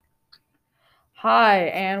Hi,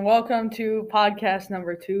 and welcome to podcast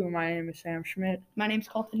number 2. My name is Sam Schmidt. My name's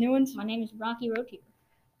Colton Newens. My name is Rocky Rotier.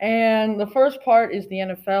 And the first part is the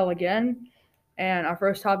NFL again. And our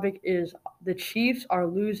first topic is the Chiefs are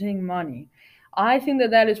losing money. I think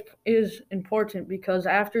that is important because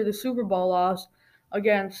after the Super Bowl loss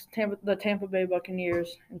against the Tampa Bay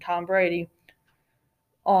Buccaneers and Tom Brady,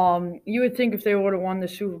 you would think if they would have won the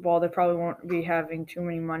Super Bowl, they probably won't be having too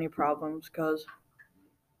many money problems because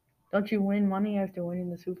don't you win money after winning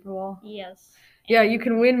the Super Bowl? Yes. Yeah, you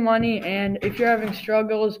can win money, and if you're having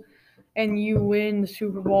struggles and you win the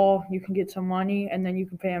Super Bowl, you can get some money, and then you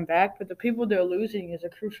can pay them back. But the people they're losing is a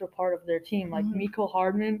crucial part of their team, like Mecole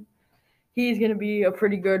Hardman. He's going to be a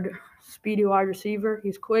pretty good, speedy wide receiver.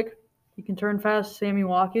 He's quick. He can turn fast. Sammy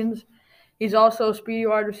Watkins. He's also a speedy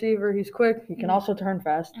wide receiver. He's quick. He can also turn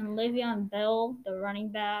fast. And Le'Veon Bell, the running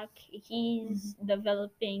back, he's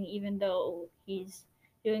developing even though he's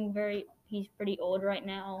pretty old right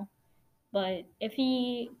now. But if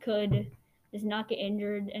he could just not get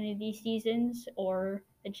injured any of these seasons or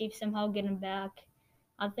the Chiefs somehow get him back,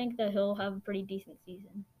 I think that he'll have a pretty decent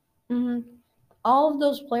season. All of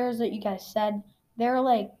those players that you guys said,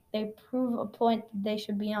 they prove a point that they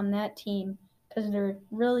should be on that team because they're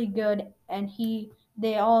really good and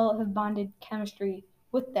they all have bonded chemistry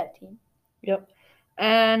with that team. Yep.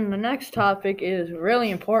 And the next topic is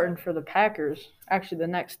really important for the Packers. Actually, the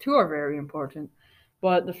next two are very important.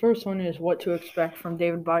 But the first one is what to expect from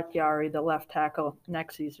David Bakhtiari, the left tackle,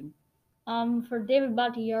 next season. For David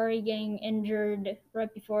Bakhtiari getting injured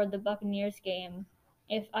right before the Buccaneers game,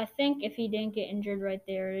 if he didn't get injured right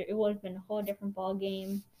there, it would have been a whole different ball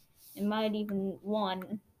game. It might even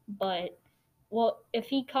won, but if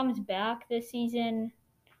he comes back this season,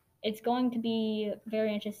 it's going to be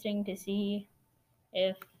very interesting to see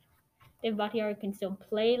if David Bakhtiari can still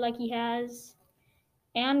play like he has.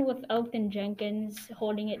 And with Elgton Jenkins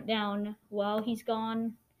holding it down while he's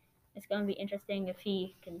gone, it's going to be interesting if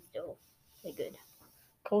he can still play good.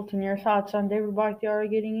 Colton, your thoughts on David Bakhtiari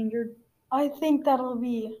getting injured? I think that'll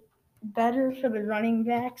be better for the running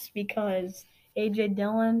backs because A.J.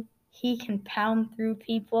 Dillon, he can pound through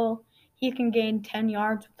people. He can gain 10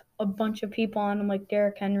 yards with a bunch of people on him like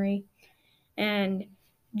Derrick Henry. And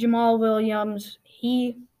Jamal Williams,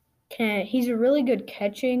 he's a really good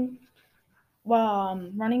catching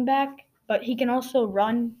running back, but he can also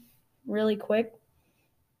run really quick.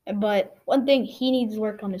 But one thing he needs to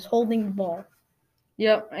work on is holding the ball.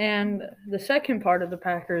 Yep, and the second part of the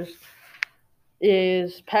Packers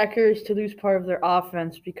is Packers to lose part of their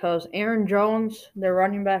offense because Aaron Jones, their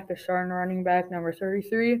starting running back, number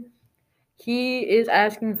 33, he is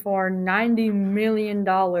asking for $90 million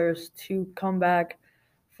to come back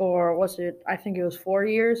for, I think it was 4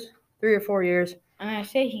 years, 3 or 4 years. And I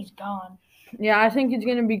say he's gone. Yeah, I think he's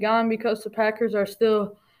going to be gone because the Packers are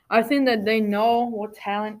still, I think that they know what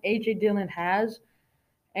talent A.J. Dillon has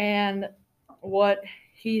and what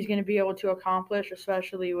he's going to be able to accomplish,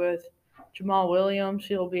 especially with Jamal Williams.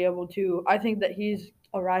 He'll be able to, I think that he's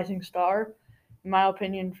a rising star, in my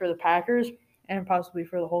opinion, for the Packers and possibly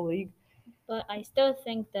for the whole league. But I still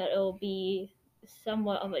think that it'll be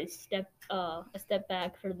somewhat of a step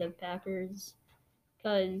back for the Packers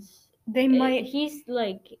because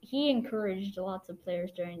he encouraged lots of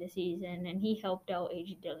players during the season and he helped out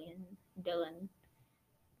A.J. Dillon.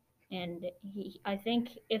 And I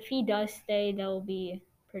think if he does stay, that will be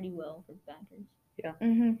pretty well for the Packers. Yeah.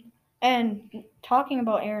 And talking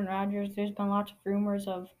about Aaron Rodgers, there's been lots of rumors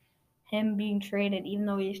of him being traded, even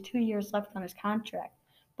though he has 2 years left on his contract.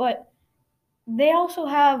 But they also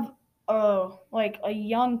have a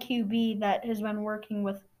young QB that has been working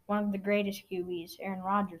with one of the greatest QBs, Aaron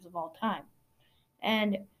Rodgers of all time.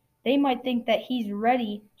 And they might think that he's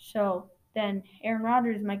ready, so then Aaron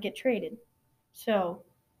Rodgers might get traded. So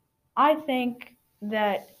I think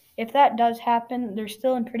that if that does happen, they're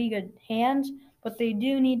still in pretty good hands, but they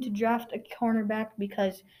do need to draft a cornerback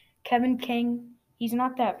because Kevin King, he's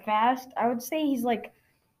not that fast. I would say he's like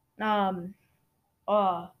not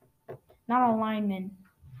a lineman,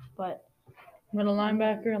 but middle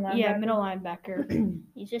linebacker. Yeah, middle linebacker.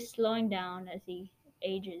 He's just slowing down as he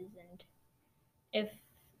ages, and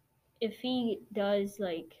if he does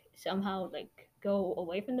somehow go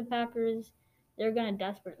away from the Packers, they're gonna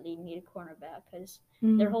desperately need a cornerback because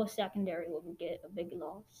their whole secondary will get a big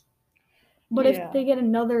loss. But if they get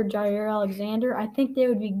another Jair Alexander, I think they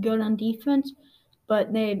would be good on defense,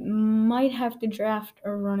 but they might have to draft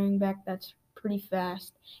a running back that's pretty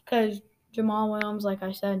fast because Jamal Williams, like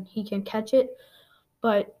I said, he can catch it,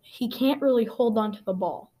 but he can't really hold on to the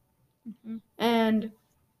ball. And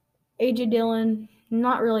A.J. Dillon,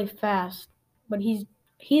 not really fast, but he's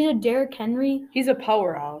He's a Derrick Henry. He's a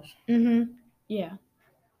powerhouse. Yeah.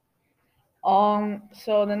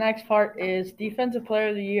 So the next part is Defensive Player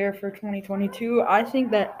of the Year for 2022. I think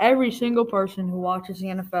that every single person who watches the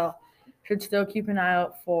NFL should still keep an eye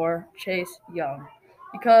out for Chase Young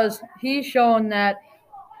because he's shown that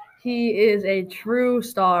he is a true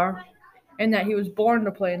star and that he was born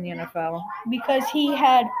to play in the NFL. Because he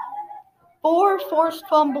had 4 forced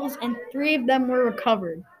fumbles and 3 of them were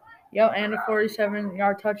recovered. Yep, and a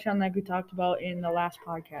 47-yard touchdown like we talked about in the last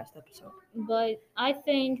podcast episode. But I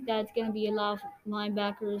think that's going to be a lot of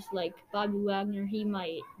linebackers like Bobby Wagner. He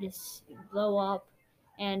might just blow up.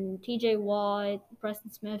 And TJ Watt,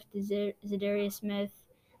 Preston Smith, Zadarius Smith,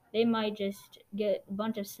 they might just get a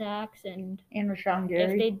bunch of sacks. And Rashawn if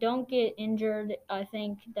Gary. they don't get injured, I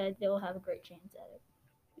think that they'll have a great chance at it.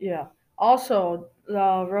 Yeah. Also,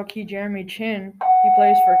 the rookie Jeremy Chin, he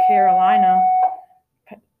plays for Carolina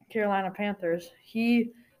Panthers.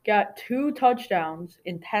 He got 2 touchdowns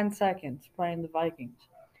in 10 seconds playing the Vikings.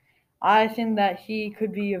 I think that he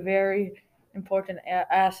could be a very important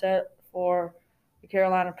asset for the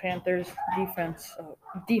Carolina Panthers defense.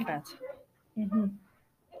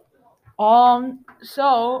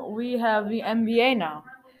 So we have the NBA now.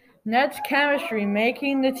 Nets chemistry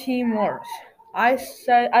making the team worse. I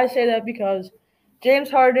say that because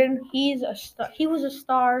James Harden, He was a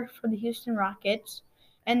star for the Houston Rockets,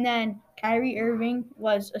 and then Kyrie Irving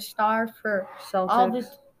was a star for all the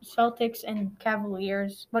Celtics and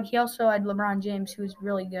Cavaliers, but he also had LeBron James, who was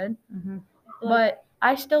really good. But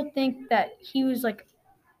I still think that he was like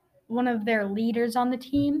one of their leaders on the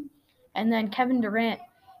team. And then Kevin Durant,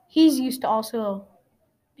 he's used to also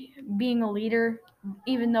being a leader,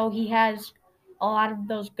 even though he has a lot of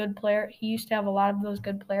those good players. He used to have a lot of those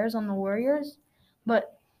good players on the Warriors,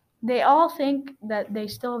 but they all think that they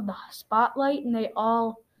still have the spotlight, and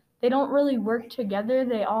they don't really work together.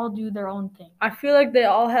 They all do their own thing. I feel like they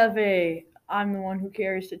all have a I'm the one who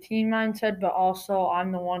carries the team mindset, but also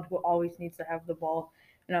I'm the one who always needs to have the ball,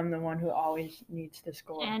 and I'm the one who always needs to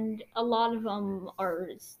score. And a lot of them are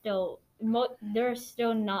they're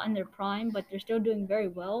still not in their prime, but they're still doing very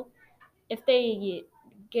well. If they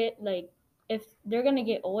get if they're gonna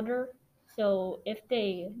get older, so if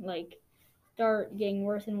they start getting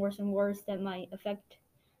worse and worse and worse, that might affect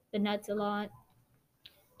the Nets a lot.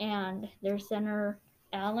 And their center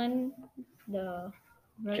Allen,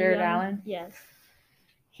 Jared Allen, yes,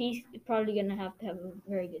 he's probably gonna have to have a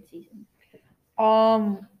very good season.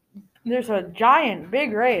 There's a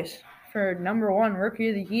big race for number 1 rookie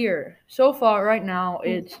of the year. So far, right now,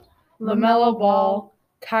 it's LaMelo Ball,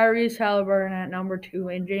 Tyrese Halliburton at number 2,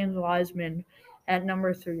 and James Wiseman at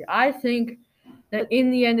number 3. I think that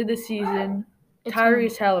in the end of the season,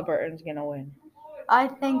 Tyrese Halliburton's going to win. I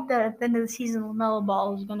think that at the end of the season, LaMelo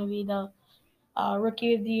Ball is going to be the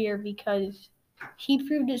rookie of the year because he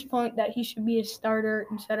proved his point that he should be a starter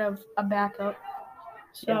instead of a backup.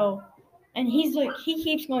 So, and he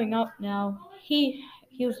keeps going up now. He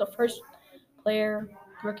was the first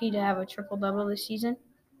rookie to have a triple-double this season,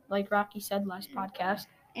 like Rocky said last podcast.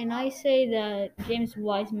 And I say that James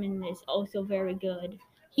Wiseman is also very good.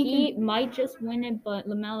 He might just win it, but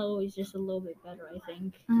LaMelo is just a little bit better, I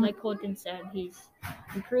think. Like Colton said, he's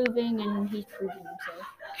improving and he's proving himself.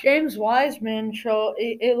 James Wiseman,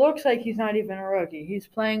 it looks like he's not even a rookie. He's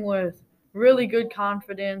playing with really good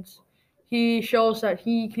confidence. He shows that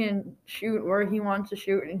he can shoot where he wants to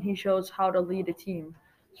shoot, and he shows how to lead a team,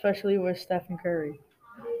 especially with Stephen Curry.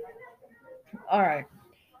 All right.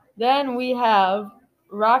 Then we have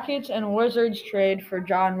Rockets and Wizards trade for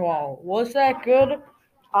John Wall. Was that good?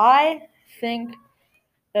 I think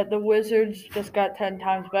that the Wizards just got 10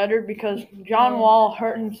 times better because John Wall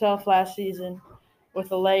hurt himself last season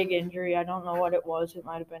with a leg injury. I don't know what it was. It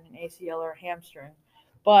might have been an ACL or a hamstring.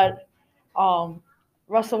 But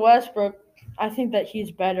Russell Westbrook, I think that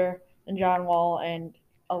he's better than John Wall and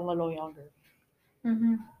a little younger.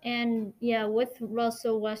 And with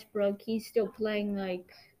Russell Westbrook, he's still playing like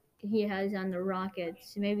he has on the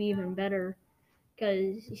Rockets, maybe even better,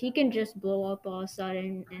 because he can just blow up all of a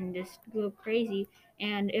sudden and just go crazy.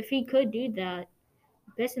 And if he could do that,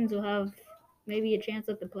 Pistons will have maybe a chance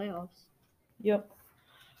at the playoffs. Yep.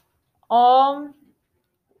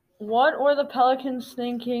 What were the Pelicans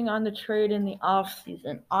thinking on the trade in the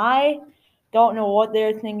offseason? I don't know what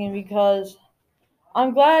they're thinking because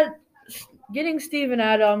I'm glad getting Steven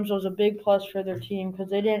Adams was a big plus for their team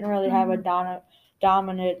because they didn't really have a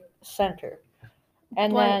dominant center.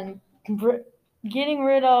 And then getting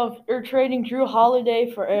rid of or trading Drew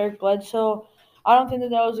Holiday for Eric Bledsoe, I don't think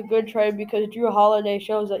that was a good trade because Drew Holiday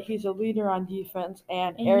shows that he's a leader on defense,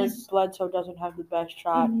 and Eric Bledsoe doesn't have the best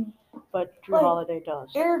shot, but Drew Holiday does.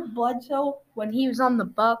 Eric Bledsoe, when he was on the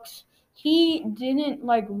Bucks, he didn't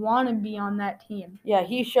want to be on that team. Yeah,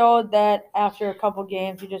 he showed that after a couple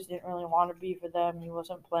games, he just didn't really want to be for them. He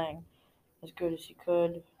wasn't playing as good as he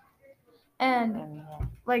could. And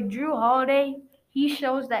Drew Holiday, he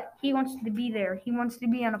shows that he wants to be there. He wants to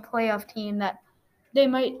be on a playoff team that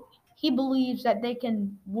he believes that they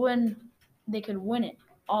can win. They could win it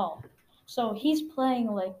all. So he's playing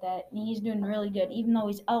like that, and he's doing really good, even though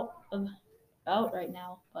he's out right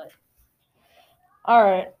now. But all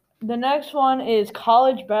right, the next one is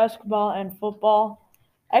college basketball and football.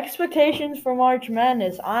 Expectations for March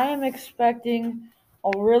Madness. I am expecting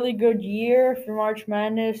a really good year for March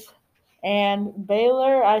Madness. And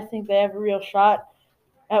Baylor, I think they have a real shot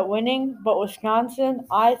at winning. But Wisconsin,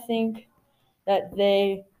 I think that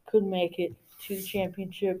they could make it to the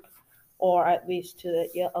championship or at least to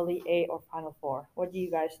the Elite Eight or Final Four. What do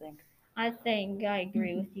you guys think? I think I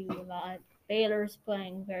agree with you a lot. Baylor's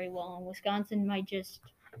playing very well, and Wisconsin might just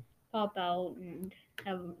pop out and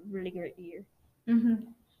have a really great year.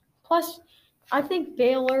 Plus, I think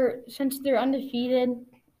Baylor, since they're undefeated,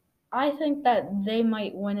 I think that they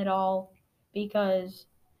might win it all because,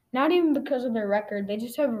 not even because of their record, they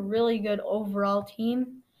just have a really good overall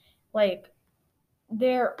team.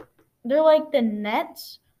 They're like the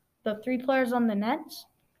Nets, the three players on the Nets,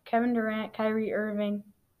 Kevin Durant, Kyrie Irving,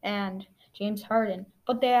 and James Harden.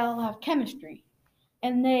 But they all have chemistry,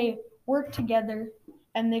 and they work together,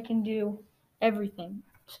 and they can do everything.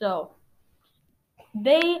 So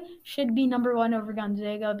they should be number one over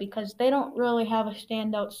Gonzaga because they don't really have a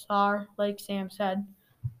standout star, like Sam said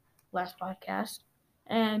last podcast.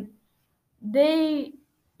 And they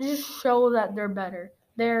just show that they're better.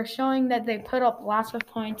 They're showing that they put up lots of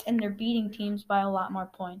points and they're beating teams by a lot more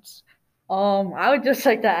points. I would just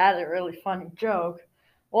like to add a really funny joke.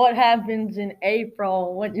 What happens in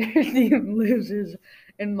April when your team loses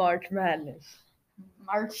in March Madness?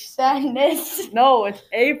 March Sadness. No, it's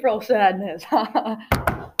April Sadness.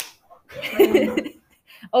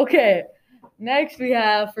 Okay, next we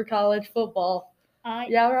have for college football.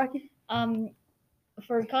 Yeah, Rocky?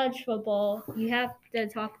 For college football, you have to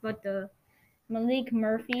talk about the Malik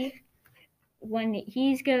Murphy. When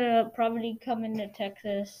he's gonna probably come into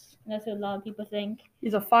Texas, that's what a lot of people think.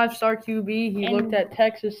 He's a 5-star QB. He looked at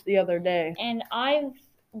Texas the other day. And I've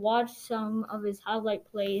watched some of his highlight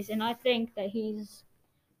plays, and I think that he's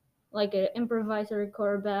like an improvisory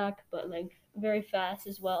quarterback, but very fast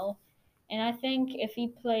as well. And I think if he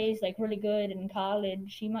plays really good in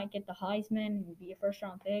college, he might get the Heisman and be a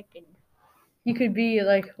first-round pick. And he could be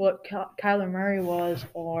like what Kyler Murray was,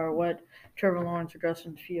 or what Trevor Lawrence or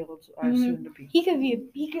Justin Fields are soon to be. He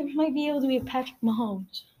might be able to be a Patrick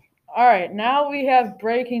Mahomes. All right, now we have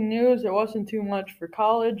breaking news. There wasn't too much for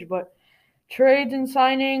college, but trades and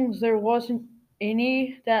signings, there wasn't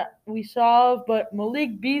any that we saw. But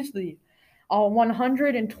Malik Beasley, a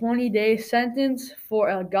 120-day sentence for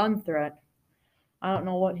a gun threat. I don't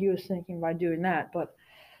know what he was thinking by doing that, but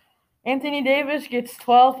Anthony Davis gets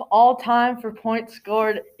 12th all-time for points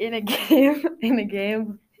scored in a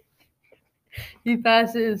game. He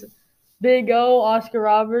passes Big O, Oscar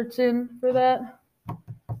Robertson, for that.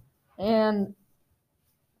 And,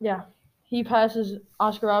 yeah, he passes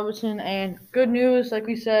Oscar Robertson. And good news, like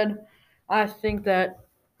we said, I think that,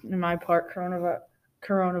 in my part,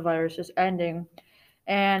 coronavirus is ending.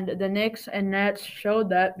 And the Knicks and Nets showed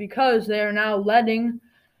that because they are now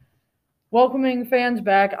welcoming fans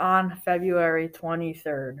back on February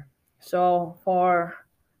 23rd. So for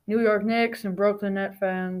New York Knicks and Brooklyn Net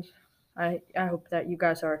fans, I hope that you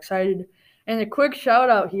guys are excited. And a quick shout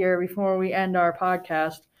out here before we end our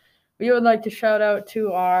podcast. We would like to shout out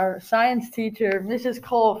to our science teacher, Mrs.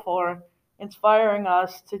 Cole, for inspiring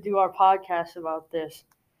us to do our podcast about this.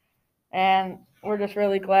 And we're just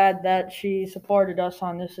really glad that she supported us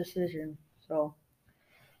on this decision. So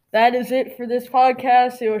that is it for this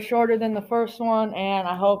podcast. It was shorter than the first one, and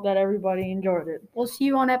I hope that everybody enjoyed it. We'll see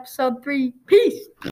you on episode 3. Peace.